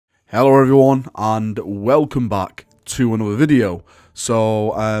Hello everyone and welcome back to another video.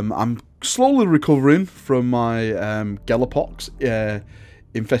 So I'm slowly recovering from my Galapox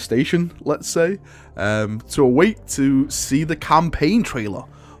infestation, let's say, to await to see the campaign trailer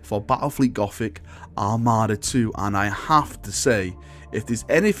for Battlefleet Gothic Armada 2, and I have to say, if there's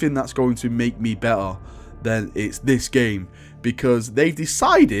anything that's going to make me better, then it's this game, because they've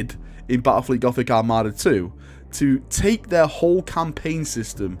decided in Battlefleet Gothic Armada 2 to take their whole campaign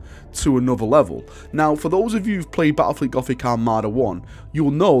system to another level. Now, for those of you who've played Battlefleet Gothic Armada 1,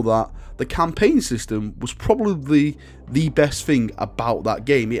 you'll know that the campaign system was probably the best thing about that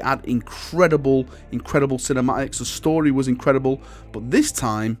game. It had incredible cinematics, the story was incredible, but this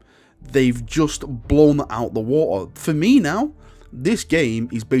time, they've just blown that out the water. For me now, this game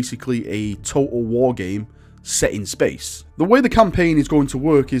is basically a total war game set in space. The way the campaign is going to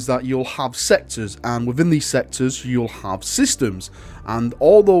work is that you'll have sectors, and within these sectors you'll have systems, and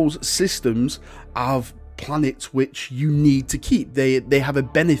all those systems have planets which you need to keep. They have a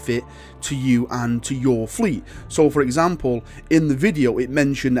benefit to you and to your fleet. So for example, in the video it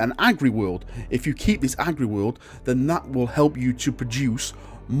mentioned an agri-world. If you keep this agri-world, then that will help you to produce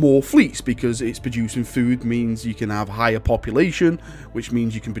more fleets, because it's producing food means you can have higher population, which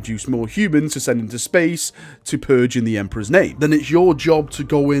means you can produce more humans to send into space to purge in the Emperor's name. Then it's your job to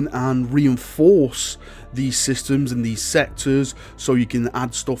go in and reinforce these systems and these sectors, so you can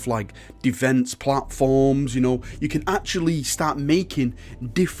add stuff like defense platforms. You know, you can actually start making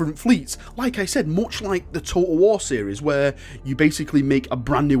different fleets, like I said, much like the Total War series, where you basically make a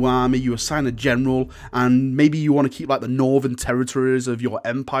brand new army, you assign a general, and maybe you want to keep like the northern territories of your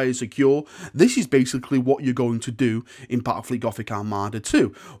empire secure. This is basically what you're going to do in Battlefleet Gothic Armada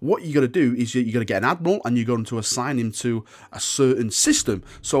 2. What you're going to do is you're going to get an admiral, and you're going to assign him to a certain system,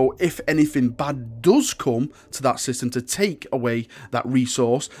 so if anything bad does come to that system to take away that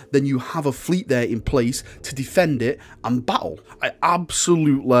resource, then you have a fleet there in place to defend it and battle. I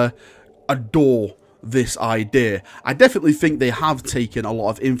absolutely adore this idea. I definitely think they have taken a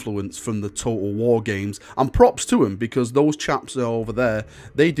lot of influence from the Total War games, and props to them, because those chaps over there,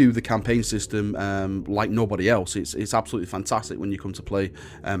 they do the campaign system like nobody else. It's absolutely fantastic when you come to play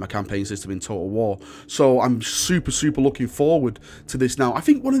a campaign system in Total War. So I'm super looking forward to this now. I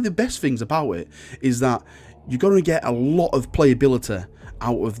think one of the best things about it is that you're going to get a lot of playability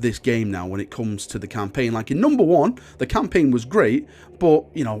out of this game now when it comes to the campaign. Like in number 1, the campaign was great, but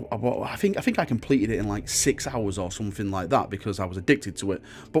you know, I think I completed it in like 6 hours or something like that, because I was addicted to it.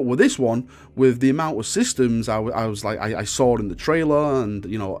 But with this one, with the amount of systems, I was like, I saw it in the trailer, and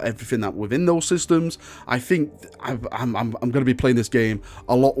you know, everything that within those systems, I think I'm going to be playing this game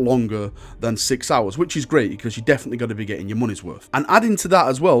a lot longer than 6 hours, which is great, because you're definitely going to be getting your money's worth. And adding to that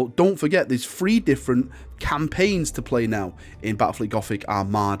as well, don't forget there's 3 different campaigns to play now in Battlefleet Gothic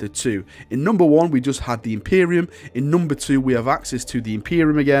Armada 2. In number 1, we just had the Imperium. In number 2, we have access to the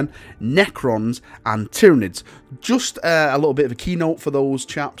Imperium again, Necrons, and Tyranids. Just a little bit of a keynote for those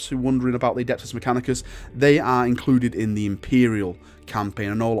chaps who are wondering about the Adeptus Mechanicus. They are included in the Imperial campaign.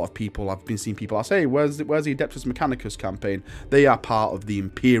 I know a lot of people, I've been seeing people ask, hey, where's the Adeptus Mechanicus campaign? They are part of the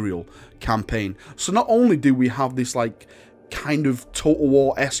Imperial campaign. So not only do we have this like kind of Total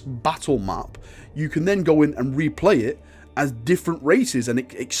War-esque battle map, you can then go in and replay it as different races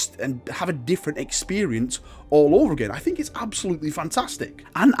and have a different experience all over again. I think it's absolutely fantastic.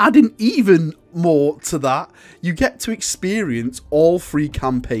 And adding even more to that, you get to experience all 3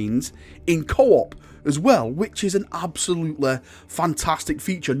 campaigns in co-op as well, which is an absolutely fantastic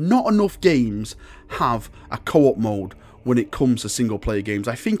feature. Not enough games have a co-op mode when it comes to single player games.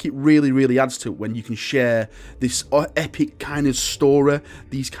 I think it really adds to it when you can share this epic kind of story,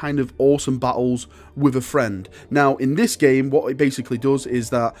 these kind of awesome battles with a friend. Now in this game, what it basically does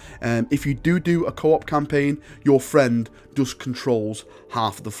is that if you do a co-op campaign, your friend just controls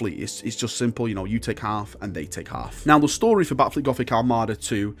half of the fleet. It's just simple, you know, you take half and they take half. Now the story for Battlefleet Gothic Armada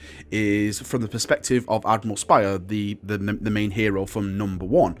 2 is from the perspective of Admiral Spire, the main hero from number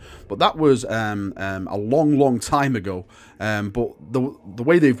 1, but that was a long time ago. But the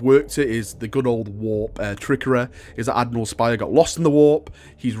way they've worked it is the good old warp trickery, is that Admiral Spire got lost in the warp,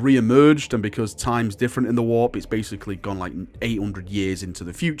 he's re-emerged, and because time's different in the warp, it's basically gone like 800 years into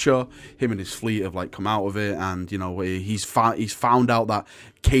the future. Him and his fleet have like come out of it, and you know, he's found out that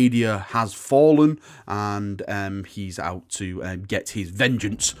Cadia has fallen, and he's out to get his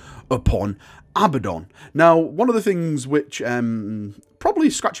vengeance upon Abaddon. Now, one of the things which probably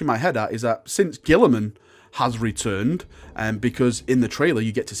scratching my head at is that since Guilliman has returned, because in the trailer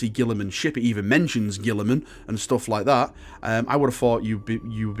you get to see Guilliman's ship. It even mentions Guilliman and stuff like that. I would have thought you've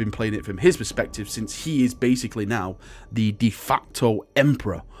been playing it from his perspective, since he is basically now the de facto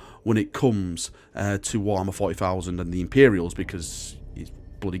emperor when it comes to Warhammer 40,000 and the Imperials, because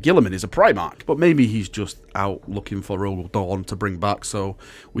bloody Gilliman is a Primarch, but maybe he's just out looking for Royal Dawn to bring back so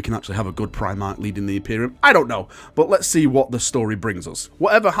we can actually have a good Primarch leading the Imperium. I don't know, but let's see what the story brings us.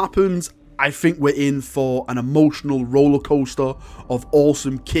 Whatever happens, I think we're in for an emotional roller coaster of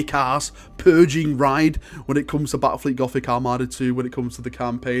awesome kick-ass purging ride when it comes to Battlefleet Gothic Armada 2, when it comes to the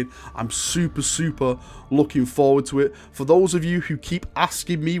campaign. I'm super looking forward to it. For those of you who keep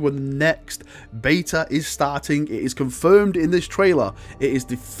asking me when the next beta is starting, it is confirmed in this trailer. It is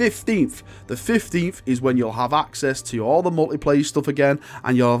the 15th. The 15th is when you'll have access to all the multiplayer stuff again,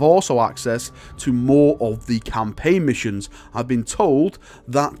 and you'll have also access to more of the campaign missions. I've been told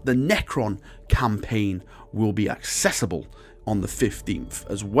that the Necron campaign will be accessible on the 15th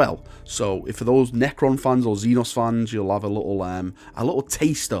as well. So if for those Necron fans or Xenos fans, you'll have a little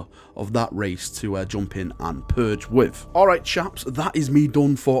taster of that race to jump in and purge with. Alright chaps, that is me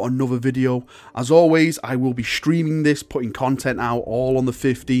done for another video. As always, I will be streaming this, putting content out all on the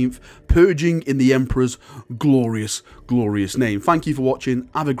 15th, purging in the Emperor's glorious name. Thank you for watching,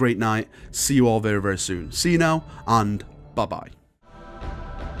 have a great night, see you all very soon. See you now, and bye bye.